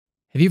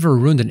Have you ever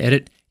ruined an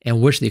edit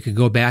and wish that you could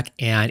go back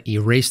and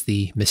erase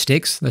the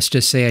mistakes? Let's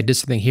just say I did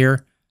something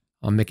here.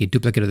 I'll make a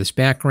duplicate of this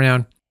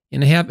background.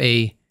 And I have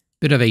a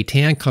bit of a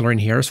tan color in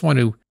here. I just want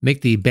to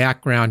make the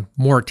background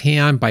more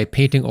tan by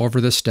painting over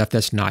the stuff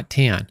that's not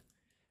tan.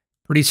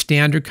 Pretty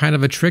standard kind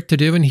of a trick to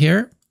do in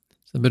here.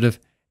 It's a bit of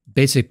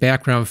basic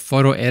background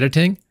photo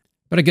editing.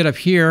 But I get up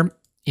here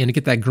and to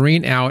get that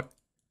green out,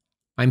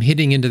 I'm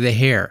hitting into the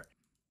hair.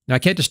 Now I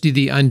can't just do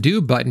the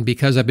undo button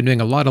because I've been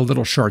doing a lot of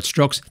little short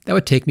strokes. That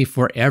would take me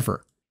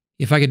forever.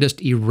 If I could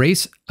just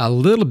erase a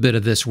little bit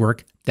of this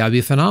work, that would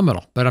be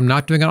phenomenal. But I'm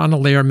not doing it on a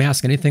layer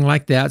mask, anything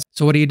like that.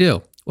 So what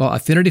do? Well,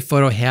 Affinity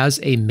Photo has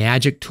a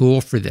magic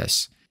tool for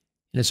this.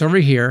 And it's over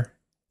here,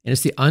 and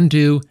it's the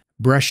Undo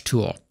Brush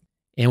tool.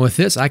 And with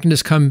this, I can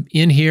just come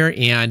in here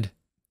and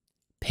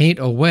paint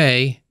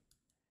away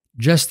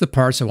just the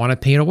parts I want to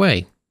paint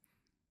away.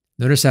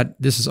 Notice that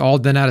this is all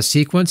done out of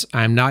sequence.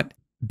 I'm not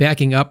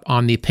backing up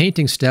on the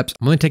painting steps.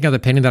 I'm only taking out the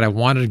painting that I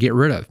wanted to get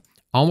rid of.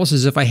 Almost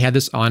as if I had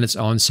this on its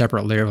own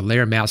separate layer with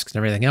layer masks and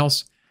everything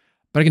else.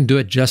 But I can do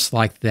it just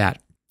like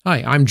that.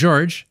 Hi, I'm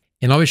George,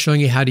 and I'll be showing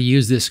you how to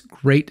use this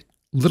great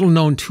little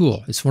known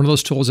tool. It's one of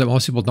those tools that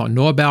most people don't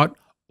know about,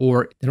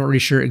 or they're not really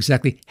sure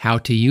exactly how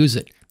to use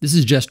it. This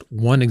is just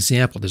one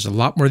example. There's a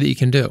lot more that you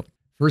can do.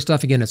 First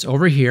off, again, it's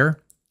over here,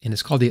 and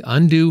it's called the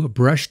Undo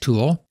Brush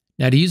tool.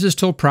 Now, to use this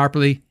tool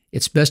properly,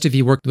 it's best if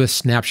you work with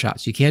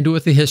snapshots. You can do it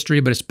with the history,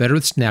 but it's better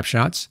with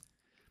snapshots.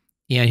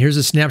 And here's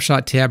a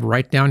snapshot tab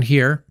right down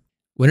here.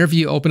 Whenever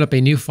you open up a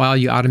new file,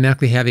 you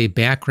automatically have a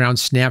background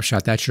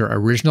snapshot. That's your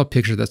original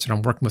picture. That's what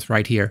I'm working with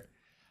right here.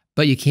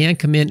 But you can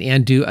come in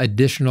and do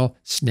additional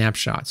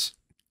snapshots.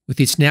 With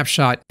the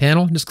snapshot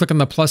panel, just click on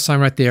the plus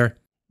sign right there,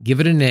 give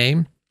it a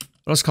name.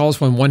 Let's call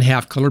this one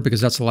 1/2 color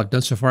because that's all I've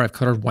done so far. I've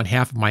colored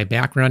 1/2 of my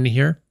background in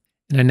here.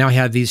 And I now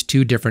have these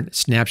two different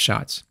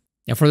snapshots.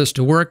 Now for this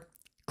to work,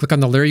 click on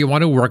the layer you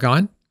want to work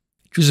on.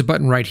 Choose a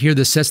button right here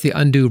that sets the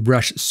Undo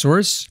Brush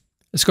source.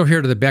 Let's go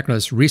here to the background.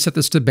 Let's reset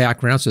this to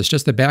background. So it's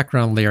just the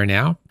background layer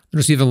now.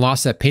 Notice we even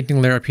lost that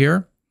painting layer up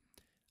here.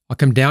 I'll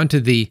come down to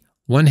the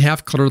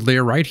 1/2 colored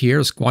layer right here.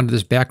 Let's go on to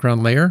this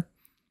background layer.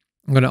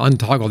 I'm going to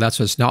untoggle that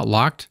so it's not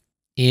locked.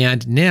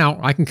 And now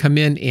I can come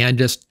in and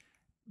just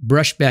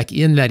brush back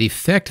in that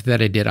effect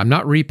that I did. I'm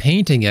not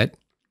repainting it.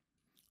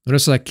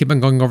 Notice I keep on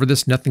going over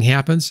this, nothing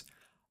happens.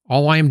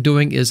 All I'm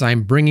doing is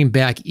I'm bringing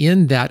back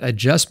in that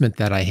adjustment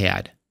that I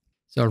had.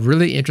 So a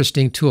really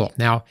interesting tool.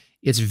 Now,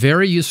 it's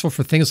very useful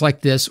for things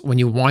like this when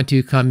you want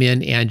to come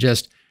in and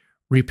just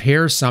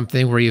repair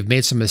something where you've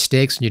made some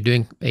mistakes and you're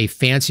doing a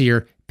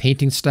fancier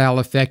painting style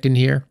effect in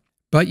here.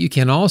 But you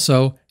can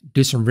also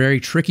do some very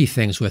tricky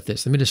things with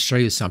this. Let me just show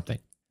you something.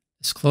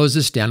 Let's close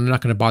this down. I'm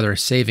not going to bother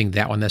saving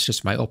that one. That's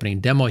just my opening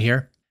demo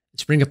here.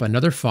 Let's bring up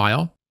another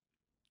file.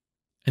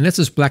 And this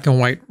is black and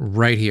white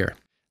right here.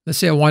 Let's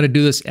say I want to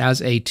do this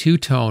as a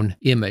two-tone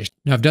image.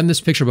 Now, I've done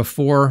this picture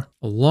before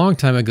a long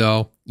time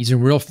ago using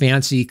real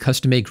fancy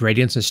custom-made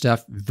gradients and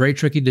stuff. Very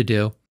tricky to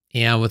do.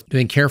 And with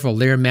doing careful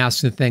layer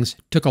masks and things,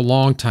 took a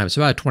long time. It's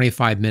about a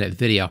 25-minute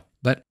video.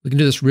 But we can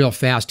do this real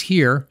fast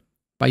here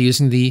by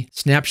using the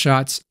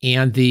snapshots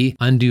and the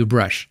undo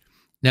brush.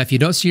 Now, if you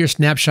don't see your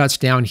snapshots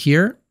down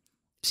here,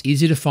 it's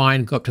easy to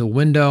find. Go up to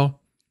Window,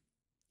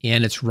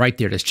 and it's right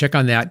there. Just check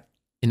on that,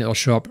 and it'll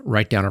show up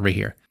right down over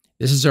here.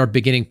 This is our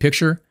beginning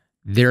picture.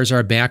 There's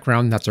our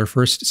background. That's our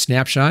first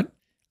snapshot.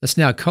 Let's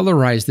now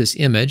colorize this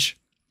image.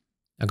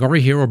 Now go over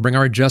here. We'll bring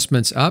our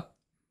adjustments up,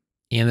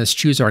 and let's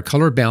choose our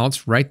color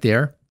balance right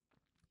there.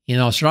 And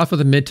I'll start off with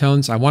the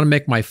midtones. I want to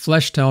make my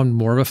flesh tone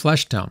more of a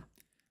flesh tone.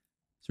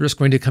 So we're just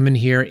going to come in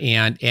here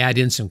and add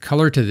in some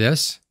color to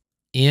this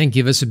and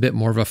give us a bit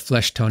more of a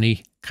flesh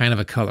tony kind of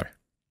a color.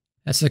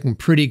 That's looking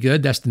pretty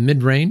good. That's the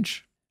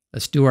mid-range.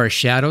 Let's do our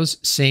shadows.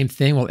 Same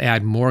thing. We'll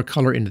add more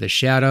color into the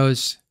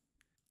shadows.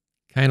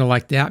 Kind of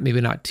like that.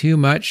 Maybe not too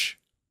much.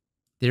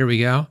 There we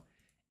go.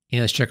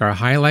 And let's check our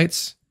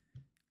highlights.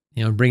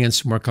 And bring in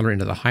some more color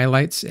into the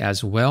highlights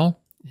as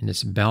well. And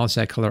just balance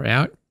that color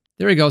out.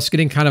 There we go. It's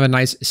getting kind of a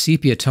nice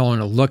sepia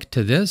tone look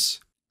to this.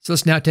 So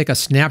let's now take a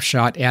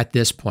snapshot at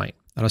this point.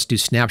 Now let's do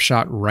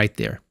snapshot right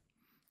there.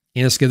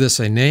 And let's give this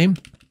a name.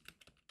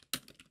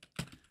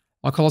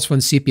 I'll call this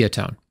one sepia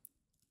tone.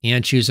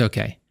 And choose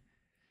OK.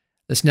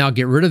 Let's now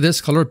get rid of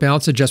this color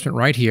balance adjustment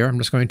right here. I'm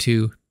just going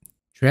to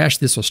trash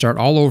this. We'll start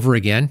all over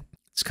again.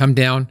 Let's come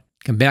down,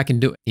 come back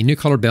and do a new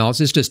color balance.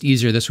 It's just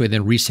easier this way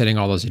than resetting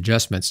all those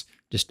adjustments.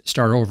 Just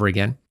start over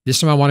again. This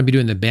time I want to be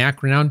doing the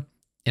background,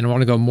 and I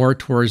want to go more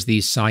towards the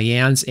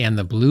cyans and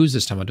the blues.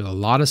 This time I'll do a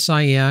lot of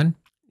cyan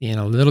and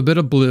a little bit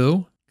of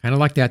blue, kind of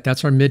like that.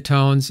 That's our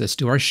midtones. Let's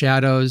do our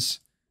shadows.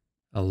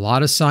 A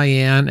lot of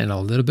cyan and a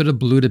little bit of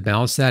blue to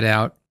balance that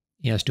out.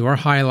 And let's do our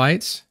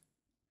highlights.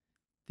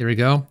 There we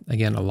go.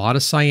 Again, a lot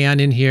of cyan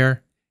in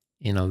here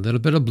and a little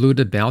bit of blue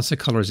to balance the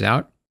colors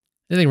out.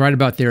 Anything right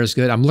about there is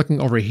good. I'm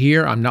looking over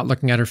here. I'm not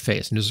looking at her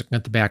face. I'm just looking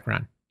at the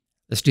background.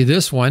 Let's do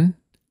this one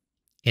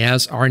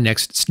as our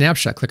next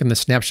snapshot. Click on the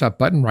snapshot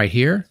button right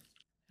here.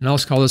 And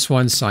let's call this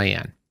one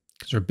cyan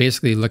because we're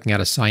basically looking at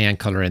a cyan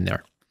color in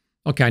there.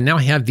 Okay, I now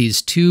have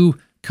these two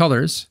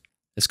colors.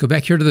 Let's go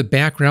back here to the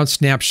background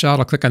snapshot.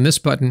 I'll click on this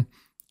button.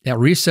 That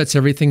resets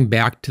everything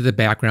back to the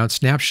background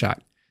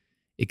snapshot.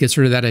 It gets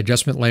rid of that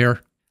adjustment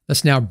layer.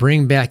 Let's now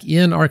bring back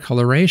in our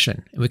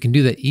coloration. And we can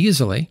do that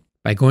easily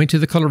by going to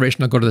the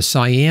coloration. I'll go to the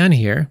cyan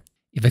here.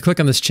 If I click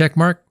on this check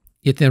mark,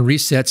 it then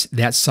resets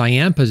that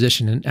cyan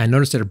position. And I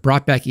noticed that it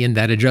brought back in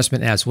that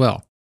adjustment as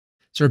well.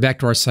 So we're back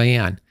to our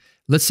cyan.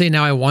 Let's say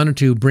now I wanted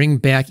to bring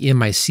back in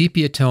my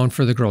sepia tone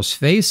for the girl's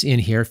face in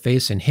here,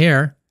 face and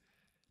hair.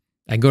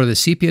 I go to the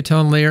sepia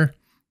tone layer,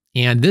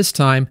 and this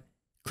time,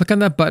 click on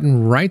that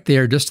button right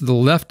there, just to the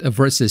left of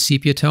where it says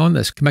sepia tone.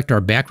 Let's connect to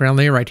our background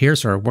layer right here.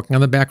 So we're working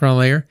on the background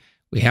layer.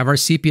 We have our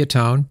sepia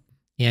tone.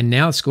 And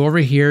now let's go over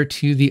here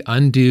to the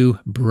undo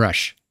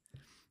brush.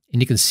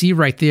 And you can see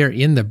right there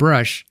in the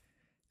brush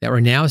that we're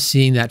now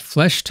seeing that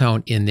flesh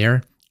tone in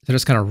there. So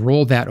just kind of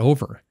roll that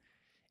over.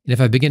 And if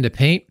I begin to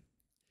paint,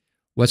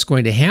 what's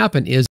going to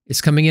happen is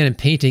it's coming in and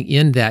painting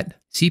in that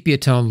sepia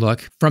tone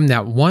look from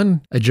that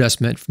one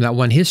adjustment, from that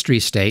one history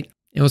state.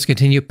 And let's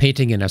continue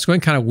painting in. Now it's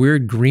going kind of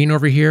weird green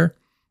over here.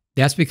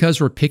 That's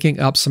because we're picking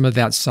up some of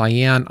that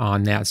cyan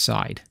on that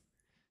side.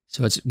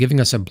 So it's giving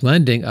us a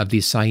blending of the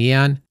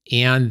cyan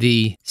and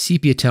the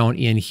sepia tone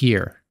in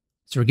here.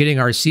 So we're getting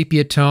our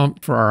sepia tone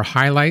for our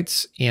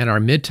highlights and our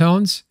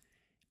midtones.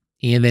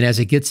 And then as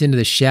it gets into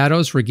the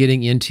shadows, we're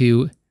getting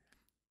into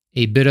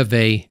a bit of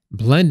a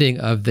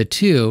blending of the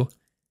two,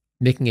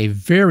 making a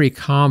very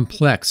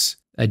complex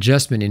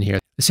adjustment in here.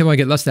 Let's see if I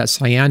get less of that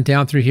cyan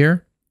down through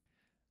here.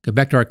 Go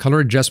back to our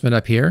color adjustment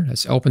up here.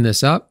 Let's open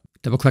this up.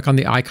 Double click on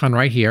the icon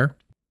right here.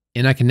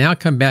 And I can now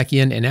come back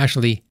in and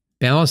actually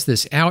balance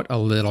this out a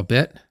little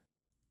bit.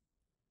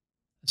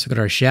 Let's look at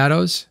our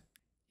shadows.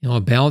 And we'll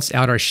balance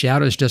out our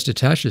shadows just a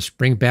touch. Just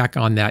bring back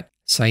on that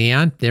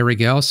cyan. There we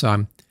go. So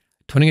I'm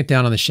toning it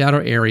down on the shadow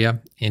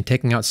area and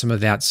taking out some of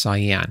that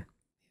cyan.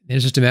 And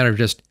it's just a matter of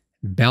just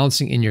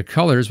balancing in your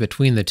colors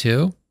between the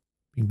two.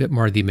 A bit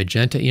more of the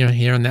magenta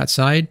here on that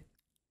side.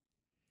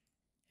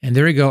 And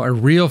there we go, a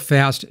real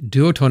fast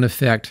duotone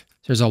effect.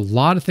 There's a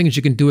lot of things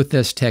you can do with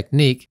this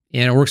technique,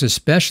 and it works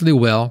especially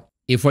well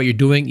if what you're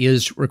doing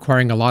is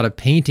requiring a lot of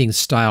painting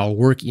style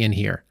work in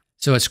here.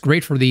 So it's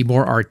great for the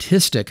more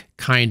artistic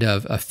kind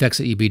of effects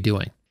that you'd be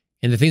doing.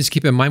 And the things to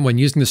keep in mind when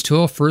using this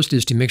tool, first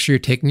is to make sure you're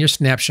taking your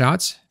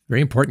snapshots.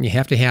 Very important, you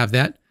have to have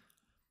that.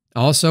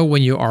 Also,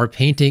 when you are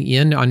painting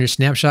in on your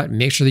snapshot,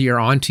 make sure that you're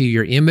onto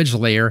your image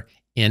layer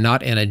and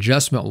not an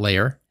adjustment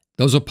layer.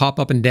 Those will pop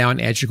up and down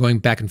as you're going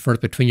back and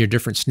forth between your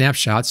different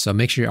snapshots. So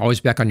make sure you're always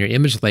back on your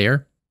image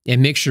layer.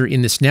 And make sure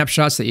in the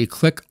snapshots that you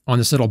click on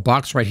this little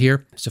box right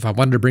here. So if I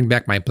wanted to bring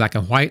back my black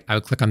and white, I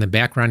would click on the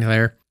background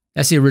layer.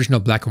 That's the original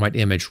black and white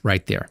image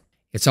right there.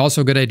 It's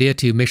also a good idea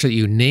to make sure that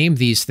you name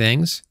these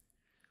things.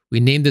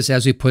 We named this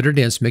as we put it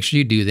in, so make sure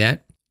you do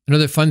that.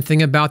 Another fun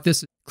thing about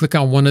this, click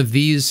on one of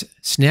these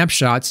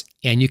snapshots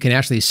and you can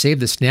actually save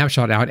the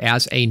snapshot out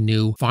as a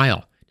new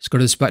file. Just go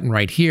to this button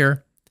right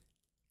here,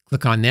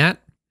 click on that.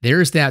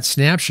 There's that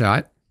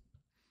snapshot.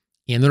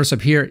 And notice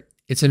up here,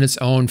 it's in its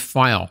own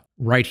file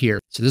right here.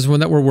 So this is one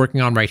that we're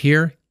working on right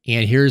here.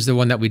 And here's the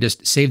one that we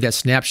just saved that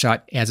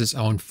snapshot as its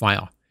own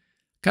file.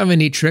 Kind of a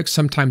neat trick.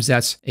 Sometimes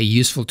that's a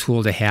useful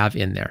tool to have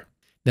in there.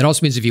 That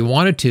also means if you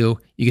wanted to,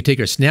 you could take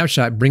your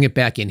snapshot, bring it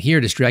back in here,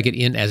 just drag it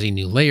in as a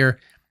new layer,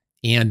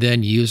 and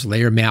then use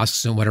layer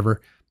masks and whatever,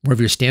 more of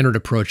your standard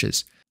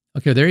approaches.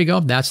 Okay, there you go.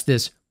 That's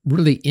this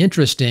really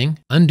interesting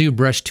undo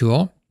brush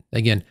tool.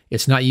 Again,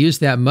 it's not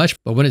used that much,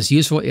 but when it's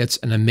useful, it's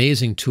an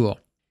amazing tool.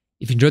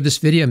 If you enjoyed this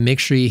video, make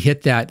sure you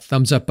hit that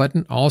thumbs up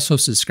button. Also,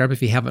 subscribe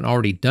if you haven't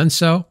already done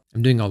so.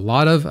 I'm doing a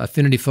lot of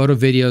Affinity Photo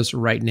videos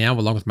right now,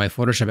 along with my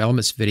Photoshop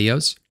Elements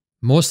videos,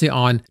 mostly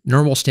on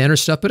normal standard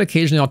stuff, but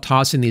occasionally I'll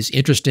toss in these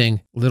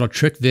interesting little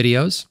trick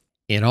videos,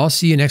 and I'll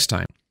see you next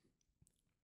time.